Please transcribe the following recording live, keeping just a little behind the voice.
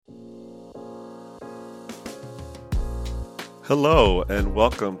Hello, and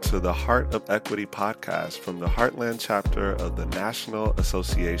welcome to the Heart of Equity podcast from the Heartland chapter of the National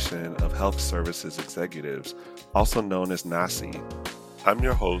Association of Health Services Executives, also known as NACE. I'm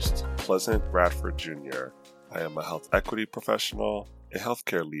your host, Pleasant Bradford Jr. I am a health equity professional, a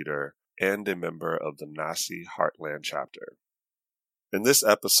healthcare leader, and a member of the NACE Heartland chapter. In this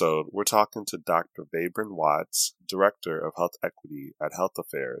episode, we're talking to Dr. Vabren Watts, Director of Health Equity at Health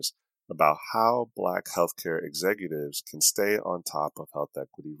Affairs, about how Black healthcare executives can stay on top of health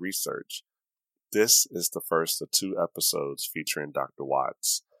equity research. This is the first of two episodes featuring Dr.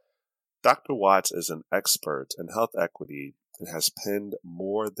 Watts. Dr. Watts is an expert in health equity and has penned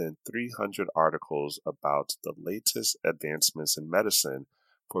more than 300 articles about the latest advancements in medicine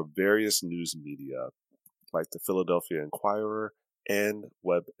for various news media, like the Philadelphia Inquirer and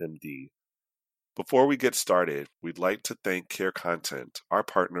WebMD. Before we get started, we'd like to thank Care Content, our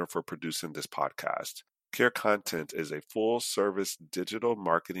partner for producing this podcast. Care Content is a full-service digital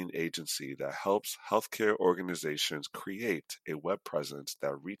marketing agency that helps healthcare organizations create a web presence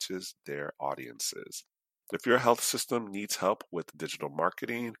that reaches their audiences. If your health system needs help with digital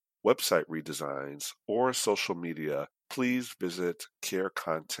marketing, website redesigns, or social media, please visit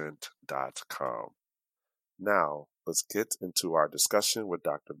carecontent.com. Now, let's get into our discussion with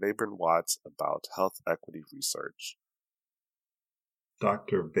Dr. Vabren Watts about health equity research.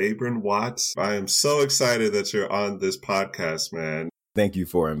 Dr. Vabren Watts, I am so excited that you're on this podcast, man. Thank you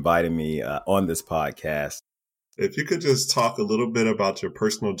for inviting me on this podcast. If you could just talk a little bit about your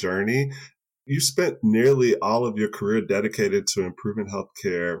personal journey. You spent nearly all of your career dedicated to improving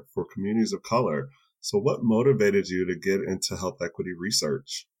healthcare for communities of color. So what motivated you to get into health equity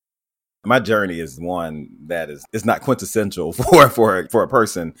research? My journey is one that is not quintessential for a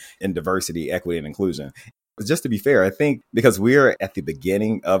person in diversity, equity, and inclusion. Just to be fair, I think because we're at the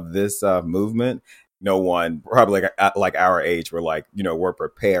beginning of this movement, no one probably like our age, we're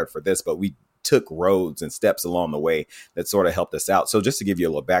prepared for this, but we took roads and steps along the way that sort of helped us out. So just to give you a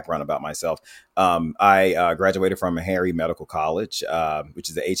little background about myself, I graduated from Harry Medical College,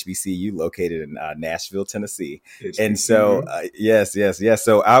 which is a HBCU located in Nashville, Tennessee. HBCU. And so, yes.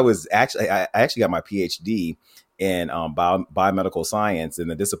 So I actually got my PhD in biomedical science,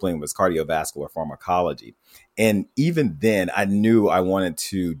 and the discipline was cardiovascular pharmacology. And even then, I knew I wanted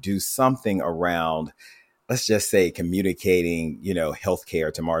to do something around, let's just say, communicating,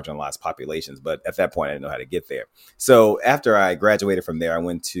 healthcare to marginalized populations. But at that point, I didn't know how to get there. So after I graduated from there, I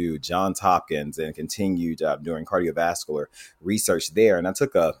went to Johns Hopkins and continued doing cardiovascular research there. And I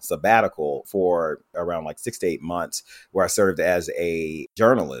took a sabbatical for around 6 to 8 months, where I served as a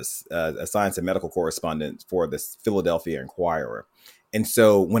journalist, a science and medical correspondent for the Philadelphia Inquirer. And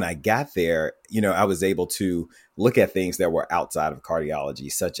so when I got there, I was able to look at things that were outside of cardiology,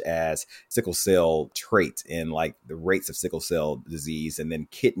 such as sickle cell trait and the rates of sickle cell disease, and then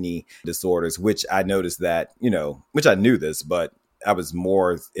kidney disorders, which I noticed that, which I knew this, but I was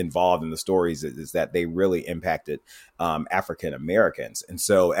more involved in the stories is that they really impacted African Americans. And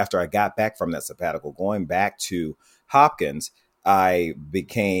so after I got back from that sabbatical, going back to Hopkins, I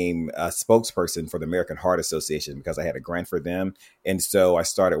became a spokesperson for the American Heart Association because I had a grant for them. And so I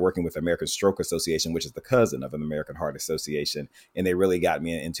started working with the American Stroke Association, which is the cousin of an American Heart Association. And they really got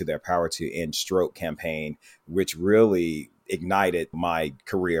me into their Power to End Stroke campaign, which really ignited my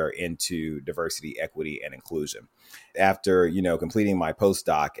career into diversity, equity, and inclusion. After, completing my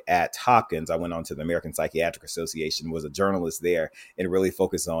postdoc at Hopkins, I went on to the American Psychiatric Association, was a journalist there, and really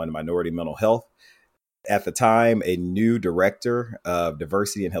focused on minority mental health. At the time, a new director of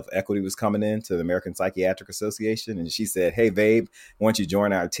diversity and health equity was coming in to the American Psychiatric Association. And she said, "Hey, Vabe, why don't you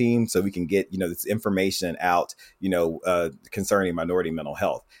join our team so we can get, this information out, concerning minority mental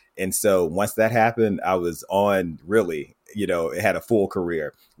health." And so once that happened, I was on really, had a full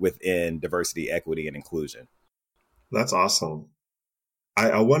career within diversity, equity, and inclusion. That's awesome.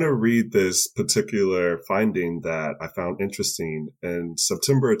 I want to read this particular finding that I found interesting. In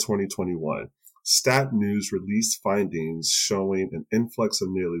September of 2021, Stat News released findings showing an influx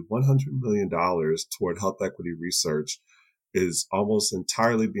of nearly $100 million toward health equity research is almost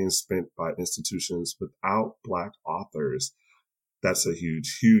entirely being spent by institutions without Black authors. That's a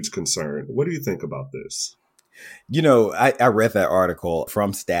huge, huge concern. What do you think about this? I read that article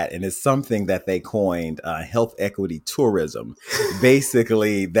from Stat, and it's something that they coined health equity tourism.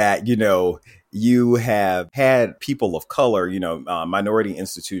 Basically that, you have had people of color, minority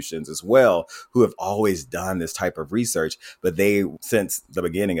institutions as well, who have always done this type of research, but they, since the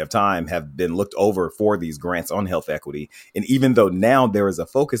beginning of time, have been looked over for these grants on health equity. And even though now there is a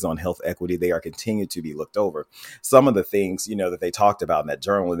focus on health equity, they are continued to be looked over. Some of the things, that they talked about in that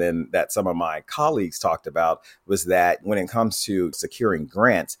journal, and then that some of my colleagues talked about, was that when it comes to securing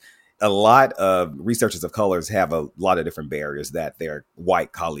grants, a lot of researchers of colors have a lot of different barriers that their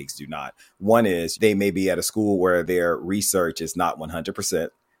white colleagues do not. One is they may be at a school where their research is not 100%.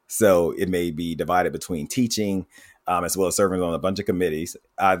 So it may be divided between teaching as well as serving on a bunch of committees,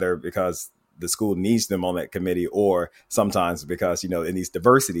 either because the school needs them on that committee, or sometimes because, it needs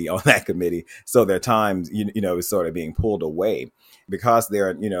diversity on that committee. So their time, is sort of being pulled away because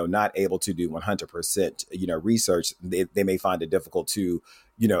they're, not able to do 100%, research. They may find it difficult to,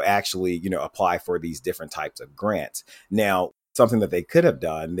 actually, apply for these different types of grants. Now, something that they could have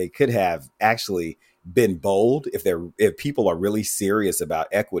done, they could have actually been bold. If people are really serious about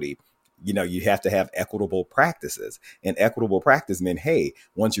equity, you have to have equitable practices, and equitable practice meant, hey,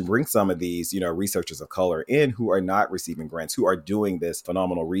 once you bring some of these, researchers of color in who are not receiving grants, who are doing this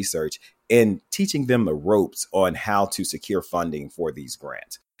phenomenal research, and teaching them the ropes on how to secure funding for these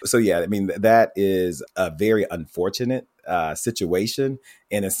grants. So, yeah, I mean, that is a very unfortunate situation,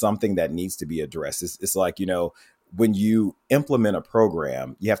 and it's something that needs to be addressed. It's like, when you implement a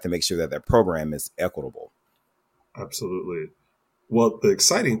program, you have to make sure that that program is equitable. Absolutely. Well, the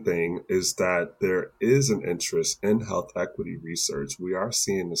exciting thing is that there is an interest in health equity research. We are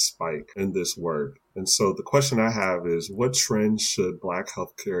seeing a spike in this work. And so the question I have is, what trends should Black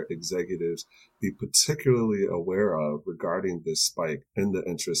healthcare executives be particularly aware of regarding this spike in the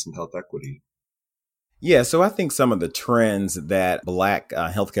interest in health equity? Yeah, so I think some of the trends that Black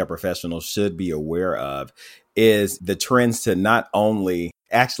healthcare professionals should be aware of is the trends to not only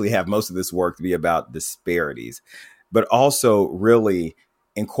actually have most of this work to be about disparities, but also really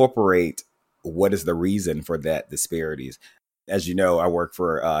incorporate what is the reason for that disparities. As you know, I work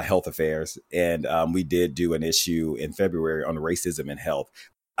for Health Affairs, and we did do an issue in February on racism in health.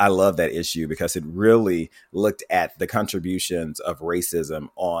 I love that issue because it really looked at the contributions of racism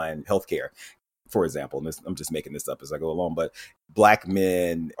on healthcare. For example, and I'm just making this up as I go along, but Black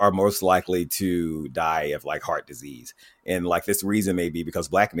men are most likely to die of like heart disease. And like this reason may be because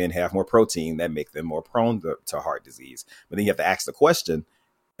Black men have more protein that make them more prone to heart disease. But then you have to ask the question,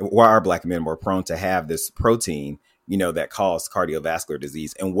 why are Black men more prone to have this protein, that cause cardiovascular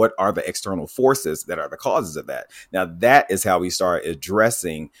disease? And what are the external forces that are the causes of that? Now, that is how we start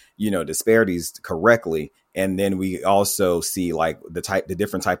addressing, disparities correctly. And then we also see like the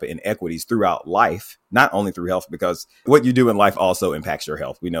different type of inequities throughout life, not only through health, because what you do in life also impacts your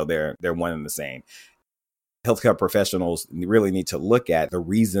health. We know they're one and the same. Healthcare professionals really need to look at the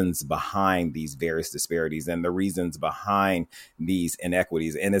reasons behind these various disparities and the reasons behind these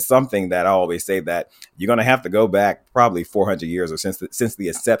inequities. And it's something that I always say that you're going to have to go back probably 400 years or since the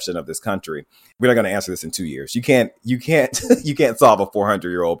inception of this country. We're not going to answer this in 2 years. You can't you can't solve a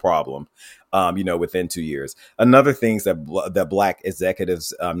 400-year-old problem, within 2 years. Another things that Black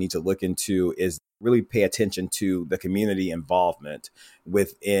executives need to look into is really pay attention to the community involvement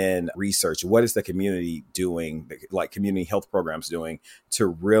within research. What is the community doing, like community health programs doing, to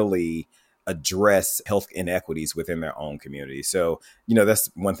really address health inequities within their own community? So, that's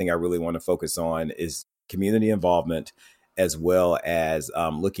one thing I really want to focus on is community involvement, as well as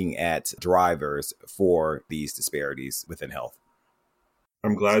looking at drivers for these disparities within health.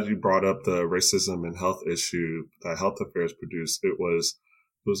 I'm glad you brought up the racism and health issue that Health Affairs produced. It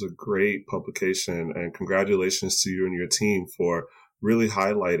was a great publication, and congratulations to you and your team for really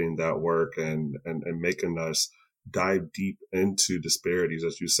highlighting that work and making us dive deep into disparities.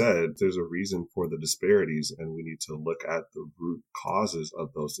 As you said, there's a reason for the disparities, and we need to look at the root causes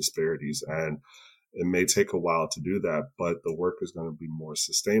of those disparities. And it may take a while to do that, but the work is going to be more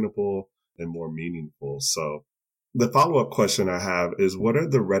sustainable and more meaningful. So the follow-up question I have is, what are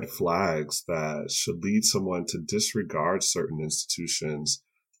the red flags that should lead someone to disregard certain institutions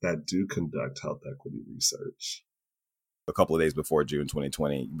that do conduct health equity research? A couple of days before June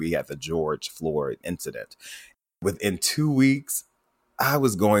 2020, we had the George Floyd incident. Within 2 weeks, I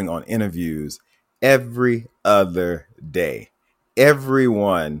was going on interviews every other day.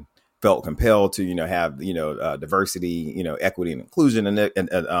 Everyone felt compelled to, have, diversity, equity and inclusion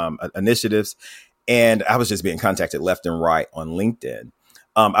initiatives. And I was just being contacted left and right on LinkedIn.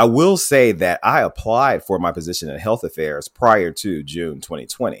 I will say that I applied for my position in Health Affairs prior to June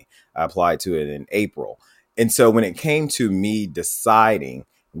 2020. I applied to it in April. And so when it came to me deciding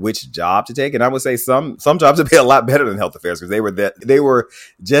which job to take. And I would say some jobs would pay a lot better than health affairs because they were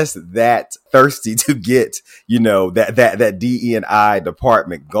just that thirsty to get, that DE&I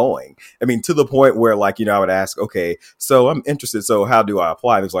department going. I mean, to the point where I would ask, okay, so I'm interested. So how do I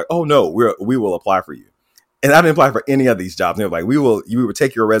apply? And it's like, oh no, we will apply for you. And I didn't apply for any of these jobs. And they were like, we will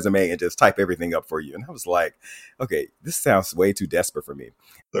take your resume and just type everything up for you. And I was like, okay, this sounds way too desperate for me.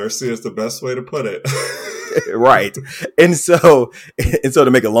 Thirsty is the best way to put it. Right. And so to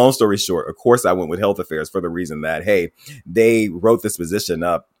make a long story short, of course, I went with health affairs for the reason that, hey, they wrote this position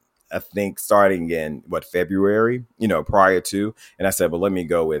up, I think starting in February, prior to. And I said, well, let me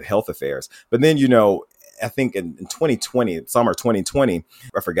go with health affairs. But then, I think in 2020, summer 2020,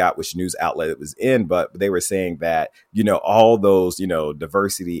 I forgot which news outlet it was in, but they were saying that, all those,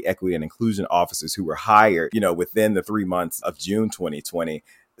 diversity, equity, and inclusion officers who were hired, within the 3 months of June 2020,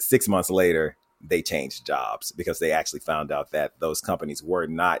 6 months later, they changed jobs because they actually found out that those companies were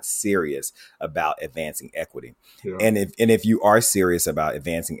not serious about advancing equity. Yeah. And if you are serious about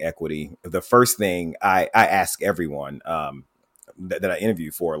advancing equity, the first thing I ask everyone that I interview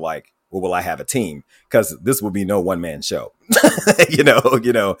for, well, will I have a team? Because this will be no one man show.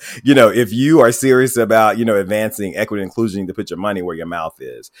 If you are serious about, advancing equity and inclusion, you need to put your money where your mouth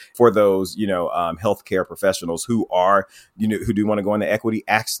is. For those, healthcare professionals who are, who do want to go into equity,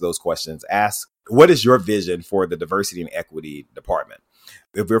 ask those questions. Ask, what is your vision for the diversity and equity department?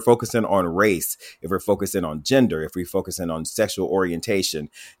 If we're focusing on race, if we're focusing on gender, if we're focusing on sexual orientation,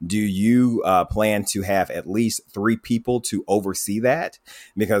 do you plan to have at least 3 people to oversee that?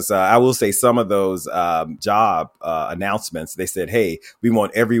 Because I will say some of those job announcements, they said, hey, we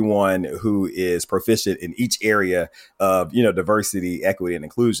want everyone who is proficient in each area of, diversity, equity, and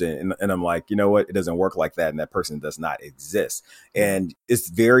inclusion. And I'm like, you know what? It doesn't work like that. And that person does not exist. And it's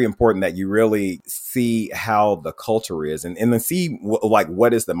very important that you really see how the culture is and then see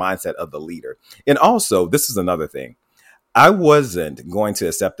what is the mindset of the leader. And also, this is another thing. I wasn't going to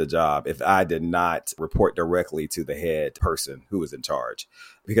accept the job if I did not report directly to the head person who was in charge.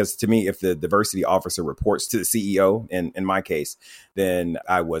 Because to me, if the diversity officer reports to the CEO, in my case, then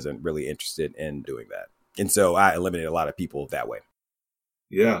I wasn't really interested in doing that. And so I eliminated a lot of people that way.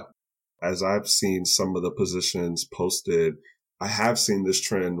 Yeah. As I've seen some of the positions posted, I have seen this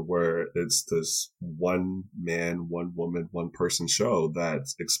trend where it's this one man, one woman, one person show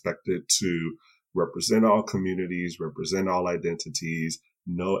that's expected to represent all communities, represent all identities,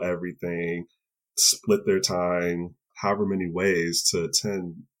 know everything, split their time, however many ways to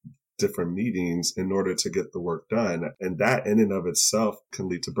attend different meetings in order to get the work done. And that in and of itself can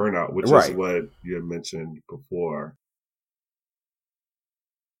lead to burnout, which is what you had mentioned before.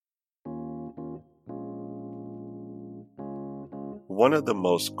 One of the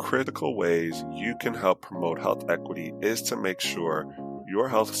most critical ways you can help promote health equity is to make sure your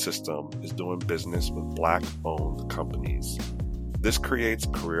health system is doing business with Black-owned companies. This creates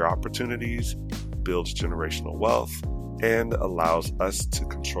career opportunities, builds generational wealth, and allows us to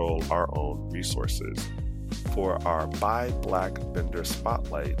control our own resources. For our Buy Black Vendor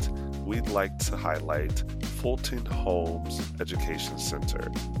Spotlight, we'd like to highlight Fulton Holmes Education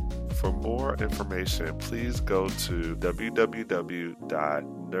Center. For more information, please go to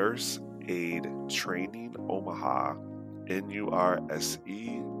www.nurseaidetrainingomaha, NURSEAIDE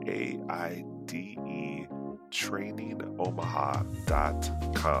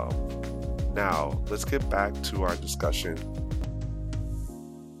trainingomaha.com. Now, let's get back to our discussion.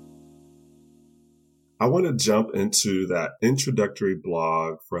 I want to jump into that introductory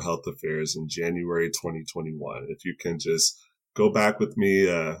blog for health affairs in January 2021. If you can just go back with me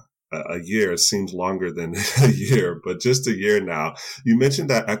a year, it seems longer than a year, but just a year now. You mentioned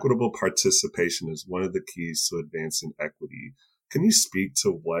that equitable participation is one of the keys to advancing equity. Can you speak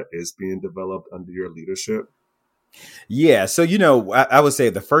to what is being developed under your leadership? Yeah. So, I would say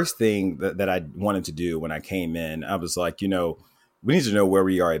the first thing that I wanted to do when I came in, I was like, we need to know where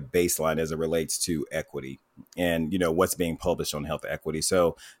we are at baseline as it relates to equity and, what's being published on health equity.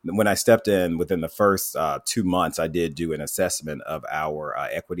 So when I stepped in within the first 2 months, I did do an assessment of our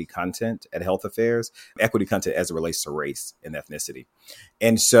equity content at Health Affairs, equity content as it relates to race and ethnicity.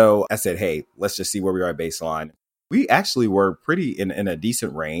 And so I said, hey, let's just see where we are at baseline. We actually were pretty in a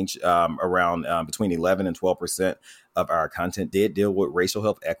decent range, around between 11 and 12% of our content did deal with racial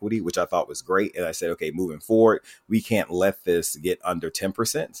health equity, which I thought was great. And I said, okay, moving forward, we can't let this get under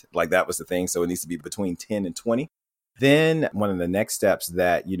 10%. Like that was the thing. So it needs to be between 10 and 20. Then one of the next steps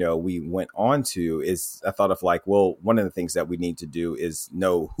that, we went on to is I thought of like, well, one of the things that we need to do is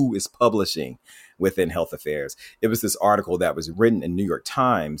know who is publishing within health affairs. It was this article that was written in New York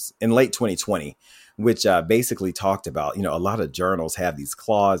Times in late 2020, which basically talked about, a lot of journals have these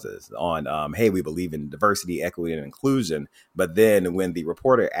clauses on, hey, we believe in diversity, equity, and inclusion. But then when the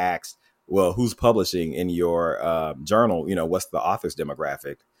reporter asked, well, who's publishing in your journal? What's the author's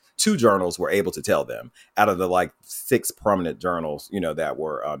demographic? 2 journals were able to tell them out of the like 6 prominent journals, that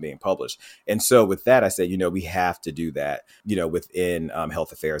were being published. And so with that, I said, we have to do that, within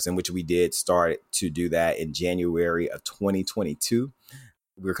health affairs, in which we did start to do that in January of 2022.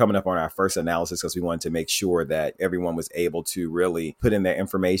 We were coming up on our first analysis because we wanted to make sure that everyone was able to really put in their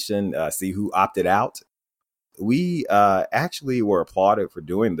information, see who opted out. We actually were applauded for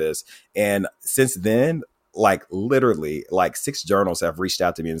doing this. And since then, like literally like 6 journals have reached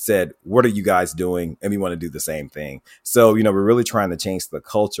out to me and said, what are you guys doing? And we want to do the same thing. So, we're really trying to change the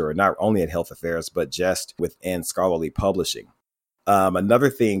culture, not only at health affairs, but just within scholarly publishing. Another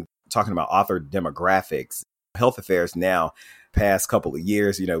thing, talking about author demographics, health affairs now, past couple of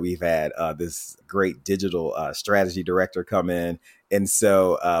years, we've had this great digital strategy director come in. And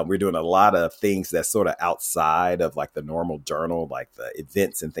so we're doing a lot of things that's sort of outside of like the normal journal, like the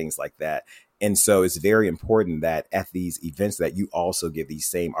events and things like that. And so it's very important that at these events that you also give these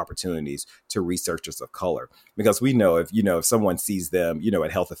same opportunities to researchers of color, because we know if someone sees them,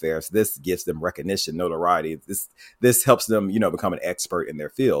 at health affairs, this gives them recognition, notoriety. This helps them, become an expert in their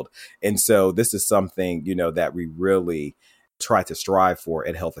field. And so this is something, that we really try to strive for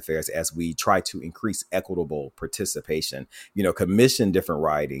at health affairs as we try to increase equitable participation, commission different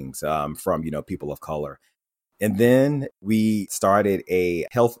writings from, people of color. And then we started a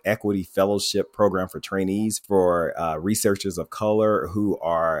health equity fellowship program for trainees for researchers of color who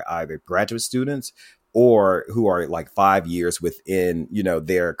are either graduate students or who are like 5 years within,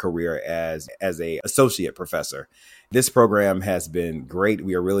 their career as a associate professor. This program has been great.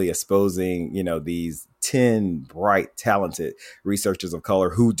 We are really exposing, these 10 bright, talented researchers of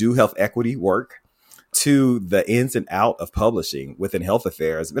color who do health equity work to the ins and out of publishing within health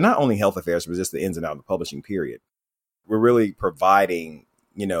affairs, but not only health affairs, but just the ins and out of the publishing period. We're really providing,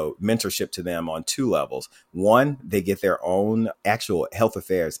 mentorship to them on 2 levels. One, they get their own actual health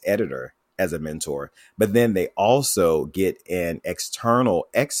affairs editor as a mentor, but then they also get an external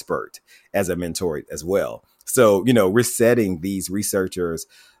expert as a mentor as well. So, we're setting these researchers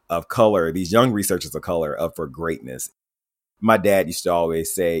of color, these young researchers of color up for greatness. My dad used to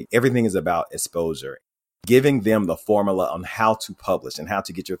always say, everything is about exposure. Giving them the formula on how to publish and how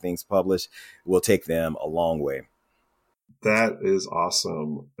to get your things published will take them a long way. That is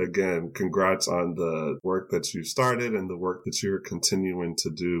awesome. Again, congrats on the work that you started and the work that you're continuing to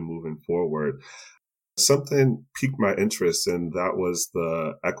do moving forward. Something piqued my interest, and that was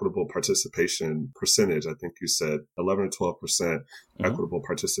the equitable participation percentage. I think you said 11 or 12% equitable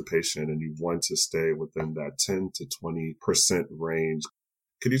participation, and you want to stay within that 10 to 20% range.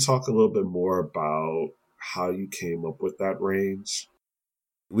 Could you talk a little bit more about how you came up with that range?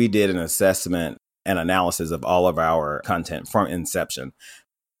 We did an assessment and analysis of all of our content from inception.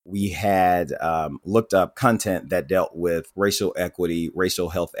 We had looked up content that dealt with racial equity, racial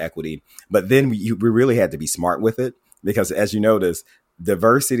health equity, but then we really had to be smart with it because, as you notice,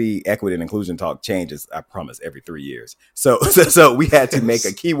 diversity, equity, and inclusion talk changes, I promise, every 3 years. So we had to make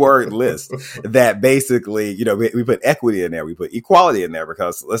a keyword list that basically, we put equity in there, we put equality in there,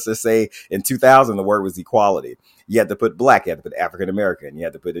 because let's just say in 2000, the word was equality. You had to put Black, you had to put African American, you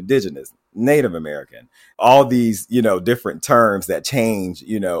had to put Indigenous, Native American, all these, different terms that change,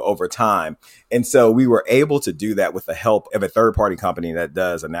 over time. And so we were able to do that with the help of a third party company that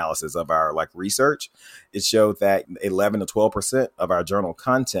does analysis of our research. It showed that 11 to 12% of our journal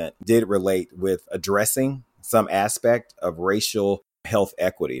content did relate with addressing some aspect of racial health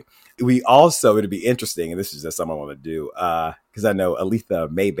equity. We also, it'd be interesting, and this is just something I want to do, because I know Aletha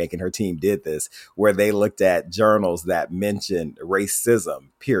Maybank and her team did this, where they looked at journals that mentioned racism,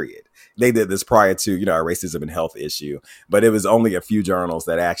 period. They did this prior to, our racism and health issue, but it was only a few journals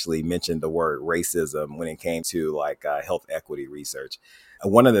that actually mentioned the word racism when it came to health equity research.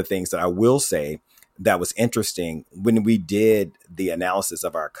 One of the things that I will say that was interesting when we did the analysis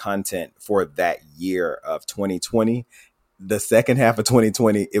of our content for that year of 2020, the second half of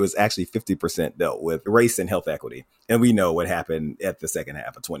 2020, it was actually 50% dealt with race and health equity. And we know what happened at the second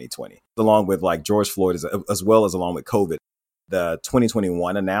half of 2020, along with George Floyd, as well as along with COVID. The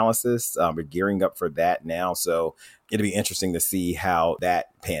 2021 analysis, we're gearing up for that now. So it'll be interesting to see how that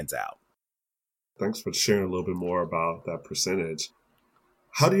pans out. Thanks for sharing a little bit more about that percentage.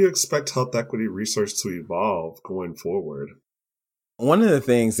 How do you expect health equity research to evolve going forward? One of the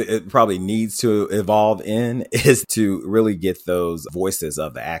things that it probably needs to evolve in is to really get those voices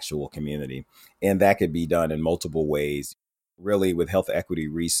of the actual community. And that could be done in multiple ways. Really, with health equity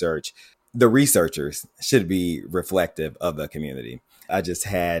research, the researchers should be reflective of the community. I just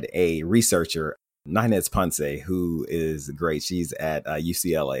had a researcher, Ninez Ponce, who is great. She's at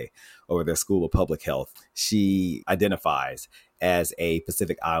UCLA over their School of Public Health. She identifies as a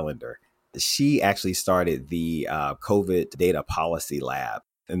Pacific Islander. She actually started the COVID Data Policy Lab.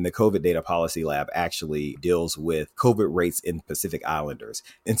 And the COVID Data Policy Lab actually deals with COVID rates in Pacific Islanders.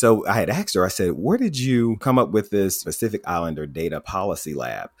 And so I had asked her, I said, where did you come up with this Pacific Islander Data Policy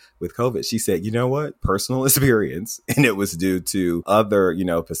Lab with COVID? She said, you know what? Personal experience. And it was due to other,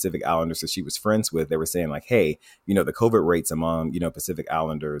 Pacific Islanders that she was friends with. They were saying like, hey, the COVID rates among, Pacific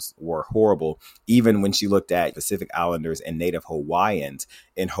Islanders were horrible. Even when she looked at Pacific Islanders and Native Hawaiians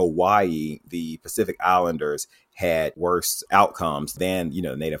in Hawaii, the Pacific Islanders had worse outcomes than,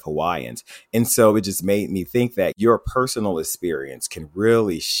 Native Hawaiians. And so it just made me think that your personal experience can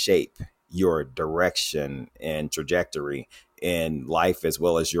really shape your direction and trajectory in life as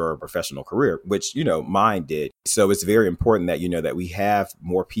well as your professional career, which, mine did. So it's very important that, that we have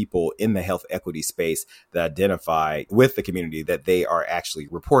more people in the health equity space that identify with the community that they are actually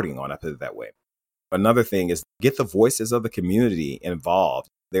reporting on. I put it that way. Another thing is get the voices of the community involved.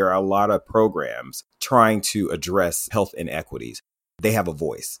 There are a lot of programs trying to address health inequities. They have a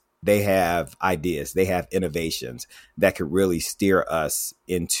voice. They have ideas. They have innovations that could really steer us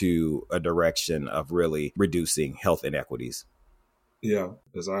into a direction of really reducing health inequities. Yeah,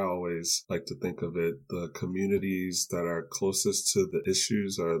 as I always like to think of it, the communities that are closest to the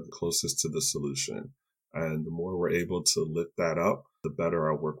issues are the closest to the solution. And the more we're able to lift that up, the better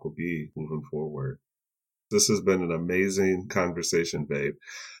our work will be moving forward. This has been an amazing conversation, babe.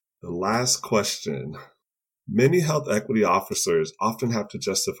 The last question. Many health equity officers often have to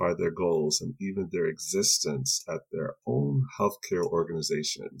justify their goals and even their existence at their own healthcare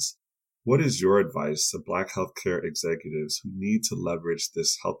organizations. What is your advice to Black healthcare executives who need to leverage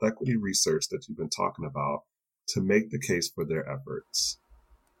this health equity research that you've been talking about to make the case for their efforts?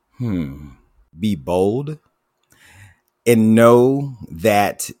 Be bold and know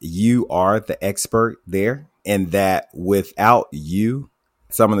that you are the expert there and that without you,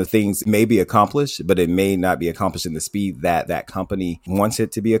 some of the things may be accomplished, but it may not be accomplished in the speed that that company wants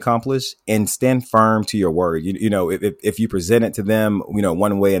it to be accomplished. And stand firm to your word. If you present it to them,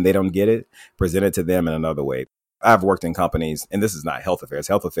 one way and they don't get it, present it to them in another way. I've worked in companies, and this is not health affairs.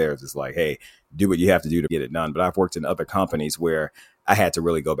 Health affairs is like, hey, do what you have to do to get it done. But I've worked in other companies where I had to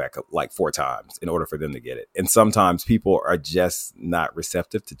really go back like 4 times in order for them to get it. And sometimes people are just not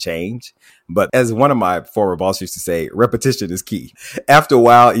receptive to change. But as one of my former bosses used to say, repetition is key. After a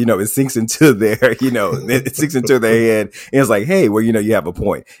while, it sinks into their, it sinks into their head. And it's like, hey, well, you have a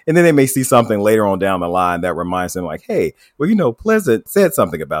point. And then they may see something later on down the line that reminds them like, hey, well, Pleasant said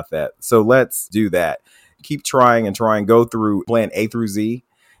something about that. So let's do that. Keep trying and go through plan A through Z,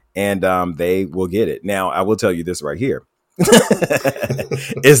 and they will get it. Now, I will tell you this right here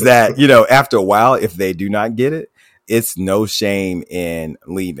is that, after a while, if they do not get it, it's no shame in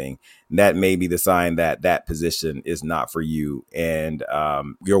leaving. That may be the sign that that position is not for you, and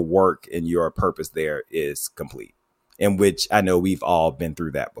your work and your purpose there is complete, in which I know we've all been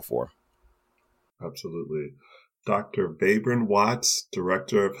through that before. Absolutely. Dr. Vabren Watts,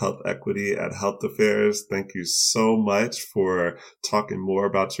 Director of Health Equity at Health Affairs, thank you so much for talking more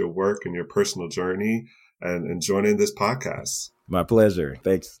about your work and your personal journey and joining this podcast. My pleasure.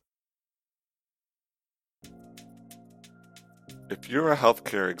 Thanks. If you're a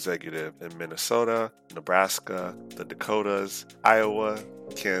healthcare executive in Minnesota, Nebraska, the Dakotas, Iowa,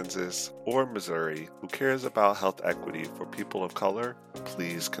 Kansas, or Missouri who cares about health equity for people of color,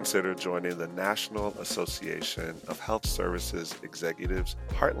 please consider joining the National Association of Health Services Executives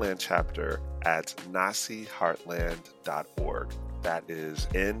Heartland chapter at NASEHeartland.org. That is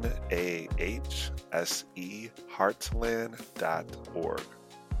NAHSE Heartland.org.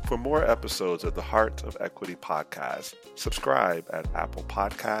 For more episodes of the Heart of Equity podcast, subscribe at Apple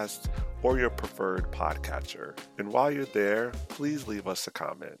Podcasts or your preferred podcatcher. And while you're there, please leave us a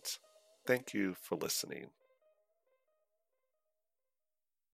comment. Thank you for listening.